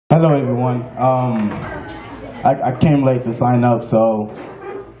Hello, everyone. I came late to sign up, so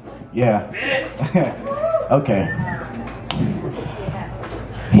yeah. Okay.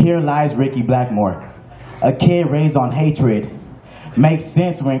 Here lies Ricky Blackmore, a kid raised on hatred. Makes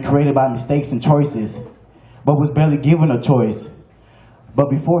sense when created by mistakes and choices, but was barely given a choice. But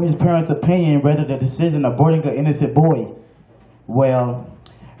before his parents' opinion, rather the decision of aborting an innocent boy. Well,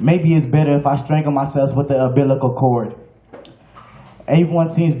 maybe it's better if I strangle myself with the umbilical cord. Everyone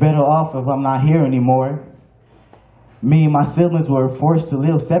seems better off if I'm not here anymore. Me and my siblings were forced to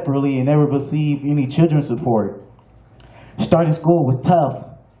live separately and never receive any children's support. Starting school was tough.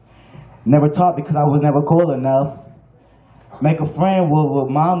 Never taught because I was never cool enough. Make a friend what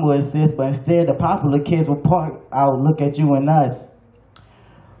mom would assist, but instead the popular kids would park out, look at you and us.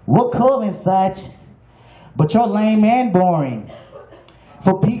 We're cool and such, but you're lame and boring.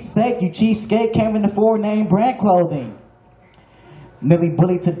 For Pete's sake, you cheapskate came in the name brand clothing. Nearly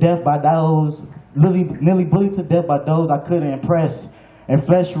bullied to death by those I couldn't impress. And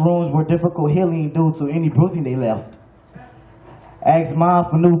flesh wounds were difficult healing due to any bruising they left. Asked mom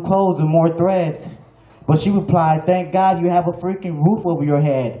for new clothes and more threads, but she replied, "Thank God you have a freaking roof over your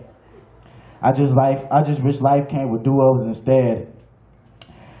head." I just wish life came with do-overs instead.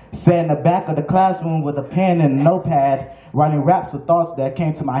 Sat in the back of the classroom with a pen and a notepad, writing raps of thoughts that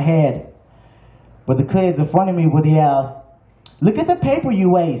came to my head. But the kids in front of me would yell, "Look at the paper you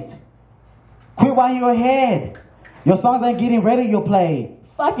waste. Quit while you're ahead. Your songs ain't getting ready, you'll play.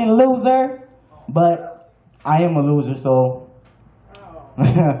 Fucking loser." But I am a loser, so.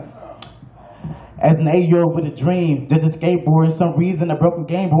 As an 8-year-old with a dream, just a skateboard and some reason a broken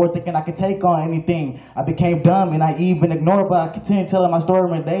game board, thinking I could take on anything. I became dumb and naive and ignored, but I continue telling my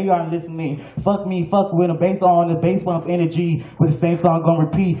story when they aren't listening. Fuck me, fuck with them, based on the bass bump energy, with the same song gonna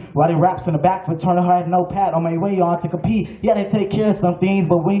repeat. Writing raps in the back for turning hard notepad on my way on to compete. Yeah, they take care of some things,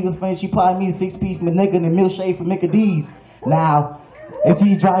 but when he was finished, she probably me 6 piece from a nigga and a milkshake from Mickey D's. Now, as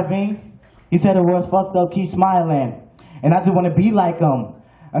he's driving, he said the world's fucked up, keep smiling. And I just wanna be like him.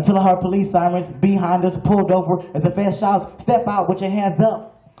 Until I heard police sirens behind us, pulled over, as the fast shouts, "Step out with your hands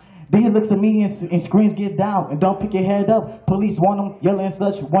up." Then he looks at me and screams, "Get down and don't pick your head up." Police want him, yelling and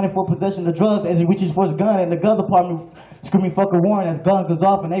such, wanting for possession of drugs as he reaches for his gun, and the gun department screaming "fuck a warrant" as gun goes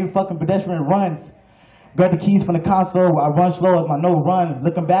off and every fucking pedestrian runs. Grab the keys from the console, I run slow as my nose run.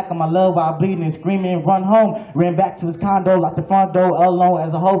 Looking back on my love while bleeding and screaming, run home. Ran back to his condo, locked the front door alone,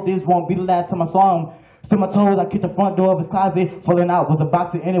 as I hope this won't be the last time I saw him. Still my toes, I kicked the front door of his closet, falling out was a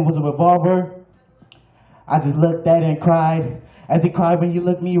box and in it was a revolver. I just looked at it and cried. As he cried, when you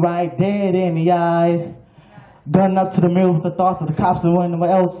looked me right dead in the eyes. Gun up to the mirror with the thoughts of the cops and anyone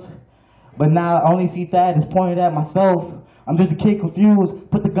else. But now I only see that is pointed at myself. I'm just a kid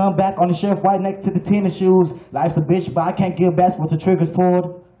confused. Put the gun back on the shelf right next to the tennis shoes. Life's a bitch, but I can't give back once the trigger's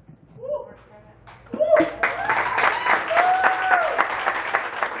pulled.